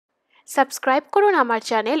Subscribe করুন আমার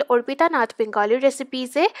channel Arpita Nath Bengali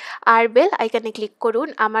রেসিপিসে আর bell আইকনে ক্লিক করুন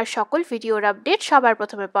আমার সকল ভিডিওর আপডেট সবার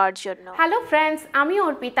প্রথমে পাওয়ার জন্য। হ্যালো ফ্রেন্ডস, আমি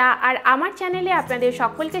অর্পিতা আর আমার চ্যানেলে আপনাদের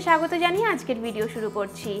সকলকে স্বাগত জানিয়ে আজকের ভিডিও শুরু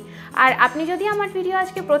করছি। আর আপনি যদি আমার ভিডিও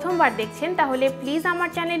আজকে প্রথমবার দেখছেন তাহলে প্লিজ আমার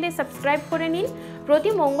চ্যানেলে সাবস্ক্রাইব করে নিন। প্রতি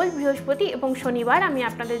মঙ্গল, বৃহস্পতি এবং শনিবার আমি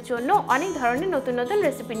আপনাদের জন্য অনেক ধরনের নতুন নতুন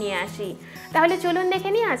রেসিপি নিয়ে আসি। তাহলে চলুন দেখে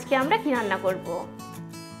নিই আজকে আমরা কী রান্না করব।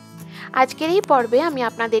 আজকের এই পর্বে আমি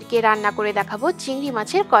আপনাদেরকে রান্না করে দেখাবো চিংড়ি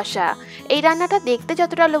মাছের কষা। এই রান্নাটা দেখতে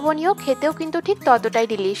যতটা লোভনীয়, খেতেও কিন্তু ঠিক ততটাই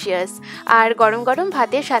ডিলিশিয়াস। আর গরম গরম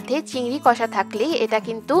ভাতের সাথে চিংড়ি কষা থাকলে এটা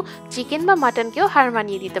কিন্তু চিকেন বা মাটনকেও হার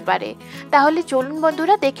মানিয়ে দিতে পারে। তাহলে চলুন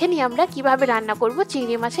বন্ধুরা, দেখে নিই আমরা কিভাবে রান্না করব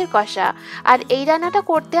চিংড়ি মাছের কষা। আর এই রান্নাটা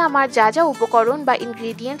করতে আমার যা যা উপকরণ বা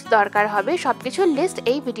ইনগ্রিডিয়েন্টস দরকার হবে সব কিছুর লিস্ট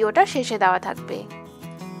এই ভিডিওটার শেষে দেওয়া থাকবে।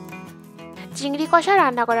 চিংড়ি কষা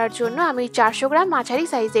রান্না করার জন্য আমি 400 গ্রাম মাঝারি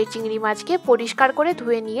সাইজের চিংড়ি মাছকে পরিষ্কার করে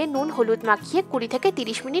ধুয়ে নিয়ে নুন হলুদ মাখিয়ে 20 থেকে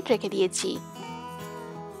 30 মিনিট রেখে দিয়েছি।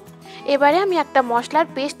 এবারে আমি একটা মশলার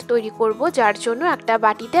পেস্ট তৈরি করব, যার জন্য একটা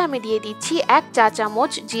বাটিতে আমি দিয়ে দিচ্ছি 1 চা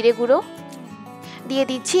চামচ জিরে গুঁড়ো, দিয়ে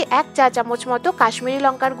দিচ্ছি 1 চা চামচ মতো কাশ্মীরি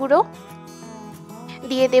লঙ্কার গুঁড়ো,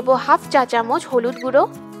 দিয়ে দেব 1/2 চা চামচ হলুদ গুঁড়ো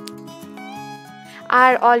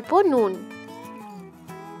আর অল্প নুন।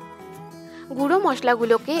 গুঁড়ো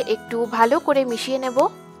মশলাগুলোকে একটু ভালো করে মিশিয়ে নেব।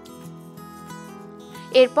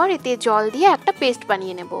 এরপর এতে জল দিয়ে একটা পেস্ট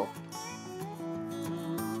বানিয়ে নেব।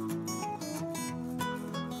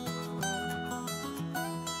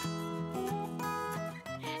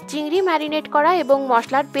 চিংড়ি ম্যারিনেট করা এবং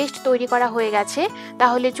মশলার পেস্ট তৈরি করা হয়ে গেছে।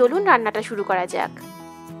 তাহলে চলুন রান্নাটা শুরু করা যাক।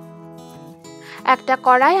 একটা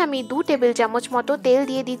কড়াই আমি 2 টেবিল চামচ মতো তেল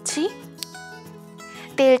দিয়ে দিচ্ছি।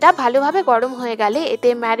 তেলটা ভালোভাবে গরম হয়ে গেলে এতে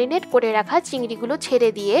ম্যারিনেট করে রাখা চিংড়িগুলো ছেড়ে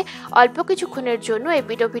দিয়ে অল্প কিছুক্ষণের জন্য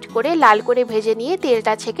এপিট ওপিট করে লাল করে ভেজে নিয়ে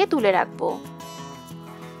তেলটা ছেঁকে তুলে রাখবো।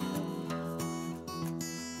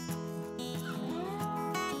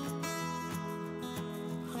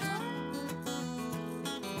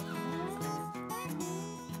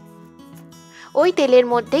 ওই তেলের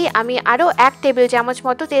মধ্যেই আমি আরও 1 টেবিল চামচ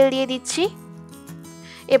মতো তেল দিয়ে দিচ্ছি।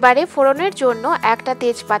 এবারে ফোড়নের জন্য একটা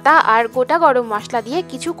তেজপাতা আর গোটা গরম মশলা দিয়ে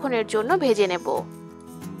কিছুক্ষণের জন্য ভেজে নেব।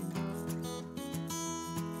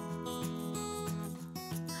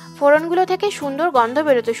 ফোড়নগুলো থেকে সুন্দর গন্ধ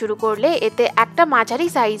বেরোতে শুরু করলে এতে একটা মাঝারি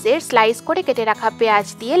সাইজের স্লাইস করে কেটে রাখা পেঁয়াজ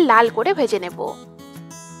দিয়ে লাল করে ভেজে নেব।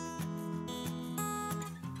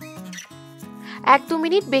 1-2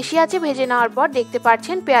 মিনিট বেশি আছে ভেজে নেওয়ার পর দেখতে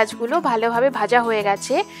পাচ্ছেন পেঁয়াজগুলো ভালোভাবে ভাজা হয়ে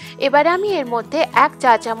গেছে। এবারে আমি এর মধ্যে 1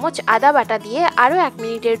 চা চামচ আদা বাটা দিয়ে আরও 1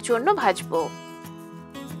 মিনিটের জন্য ভাজবো।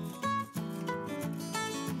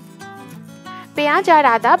 পেঁয়াজ আর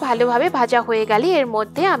আদা ভালোভাবে ভাজা হয়ে গেলে এর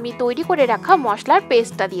মধ্যে আমি তৈরি করে রাখা মশলার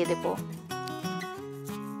পেস্টটা দিয়ে দেব।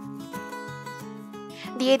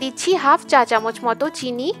 দিয়ে দিচ্ছি 1/2 চা চামচ মতো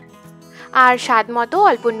চিনি আর স্বাদ মতো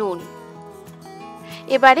অল্প নুন।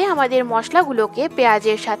 এবারে আমাদের মশলাগুলোকে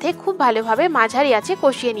পেঁয়াজের সাথে খুব ভালোভাবে মাঝারি আঁচে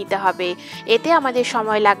কষিয়ে নিতে হবে। এতে আমাদের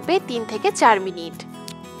সময় লাগবে 3 থেকে 4 মিনিট।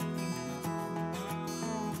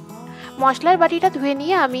 মশলার বাটিটা ধুয়ে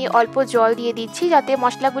নিয়ে আমি অল্প জল দিয়ে দিচ্ছি যাতে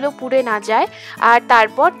মশলাগুলো পুড়ে না যায়, আর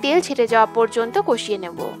তারপর তেল ছেড়ে যাওয়া পর্যন্ত কষিয়ে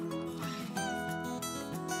নেব।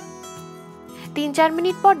 3-4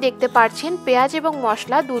 মিনিট পর দেখতে পাচ্ছেন পেঁয়াজ এবং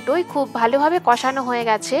মশলা দুটোই খুব ভালোভাবে কষানো হয়ে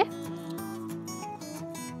গেছে।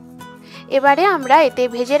 এবারে আমরা এতে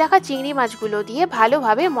ভেজে রাখা চিংড়ি মাছগুলো দিয়ে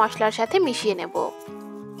ভালোভাবে মশলার সাথে মিশিয়ে নেব।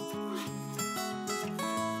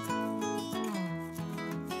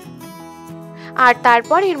 আর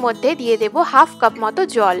তারপর এর মধ্যে দিয়ে দেব 1/2 কাপ মতো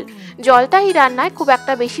জল। জলটা এই রান্নায় খুব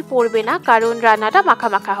একটা বেশি পড়বে না, কারণ রান্নাটা মাখা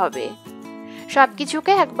মাখা হবে।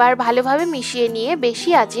 সবকিছুকে একবার ভালোভাবে মিশিয়ে নিয়ে বেশি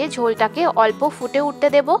আঁচে ঝোলটাকে অল্প ফুটে উঠতে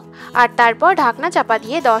দেব। আর তারপর ঢাকনা চাপা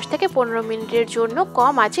দিয়ে 10 থেকে 15 মিনিটের জন্য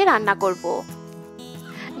কম আঁচে রান্না করব।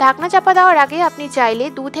 ঢাকনা চাপা দেওয়ার আগে আপনি চাইলে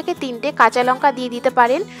 2 থেকে 3টে কাঁচা লঙ্কা দিয়ে দিতে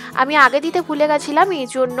পারেন। আমি আগে দিতে ভুলে গেছিলাম, এই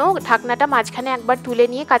জন্য ঢাকনাটা মাঝখানে একবার তুলে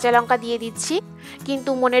নিয়ে কাঁচা লঙ্কা দিয়ে দিচ্ছি। কিন্তু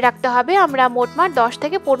মনে রাখতে হবে আমরা মোটমাট 10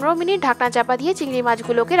 থেকে 15 মিনিট ঢাকনা চাপা দিয়ে চিংড়ি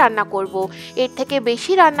মাছগুলোকে রান্না করব। এর থেকে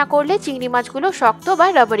বেশি রান্না করলে চিংড়ি মাছগুলো শক্ত বা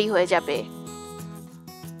রাবারি হয়ে যাবে।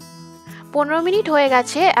 15 মিনিট হয়ে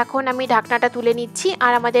গেছে, এখন আমি ঢাকনাটা তুলে নিচ্ছি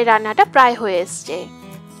আর আমাদের রান্নাটা প্রায় হয়ে এসছে।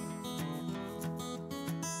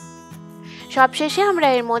 সবশেষে আমরা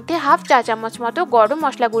এর মধ্যে 1/2 চা চামচ মতো গরম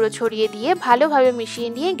মশলা গুঁড়ো ছড়িয়ে দিয়ে ভালোভাবে মিশিয়ে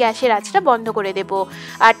নিয়ে গ্যাসের আঁচটা বন্ধ করে দেব।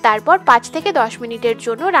 আর তারপর 5 থেকে 10 মিনিটের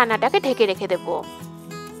জন্য রান্নাটাকে ঢেকে রেখে দেব।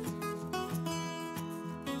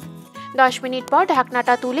 10 মিনিট পর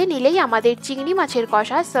ঢাকনাটা তুলে নিলেই আমাদের চিংড়ি মাছের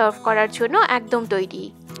কষা সার্ভ করার জন্য একদম তৈরি।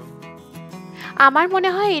 আমার মনে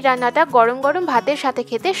হয় এই রান্নাটা গরম গরম ভাতের সাথে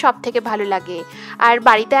খেতে সবথেকে ভালো লাগে। আর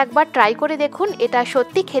বাড়িতে একবার ট্রাই করে দেখুন, এটা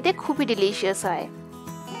সত্যি খেতে খুবই ডিলিশিয়াস হয়।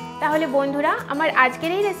 তাহলে বন্ধুরা, আমার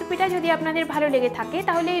আজকের এই রেসিপিটা যদি আপনাদের ভালো লেগে থাকে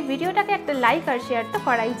তাহলে এই ভিডিওটাকে একটা লাইক আর শেয়ার তো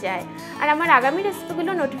করাই যায়। আর আমার আগামী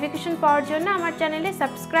রেসিপিগুলো নোটিফিকেশন পাওয়ার জন্য আমার চ্যানেলে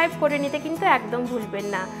সাবস্ক্রাইব করে নিতে কিন্তু একদম ভুলবেন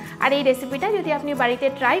না। আর এই রেসিপিটা যদি আপনি বাড়িতে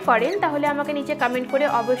ট্রাই করেন তাহলে আমাকে নিচে কমেন্ট করে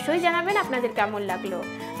অবশ্যই জানাবেন আপনাদের কেমন লাগলো।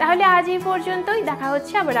 তাহলে আজ এই পর্যন্তই, দেখা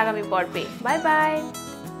হচ্ছে আবার আগামী পর্বে। Bye bye.